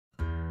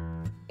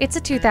It's a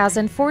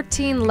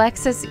 2014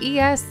 Lexus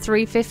ES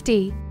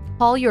 350.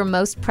 Haul your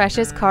most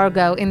precious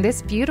cargo in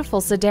this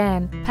beautiful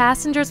sedan.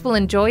 Passengers will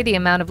enjoy the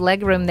amount of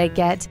legroom they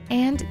get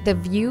and the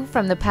view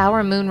from the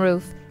power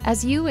moonroof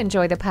as you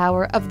enjoy the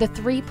power of the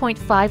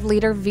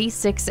 3.5-liter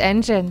V6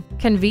 engine.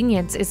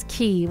 Convenience is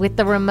key with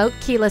the remote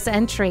keyless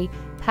entry,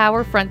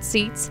 power front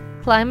seats,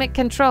 climate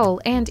control,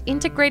 and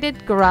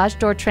integrated garage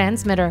door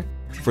transmitter.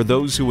 For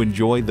those who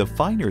enjoy the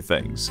finer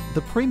things,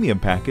 the premium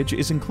package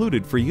is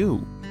included for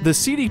you. The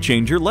CD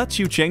changer lets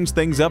you change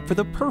things up for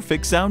the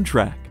perfect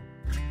soundtrack.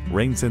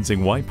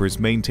 Rain-sensing wipers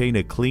maintain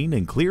a clean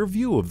and clear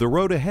view of the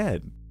road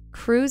ahead.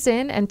 Cruise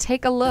in and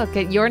take a look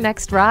at your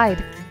next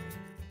ride.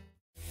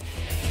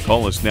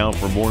 Call us now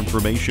for more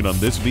information on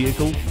this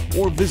vehicle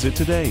or visit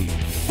today.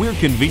 We're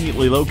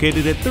conveniently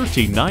located at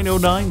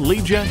 13909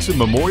 Lee Jackson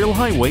Memorial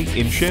Highway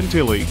in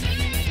Chantilly.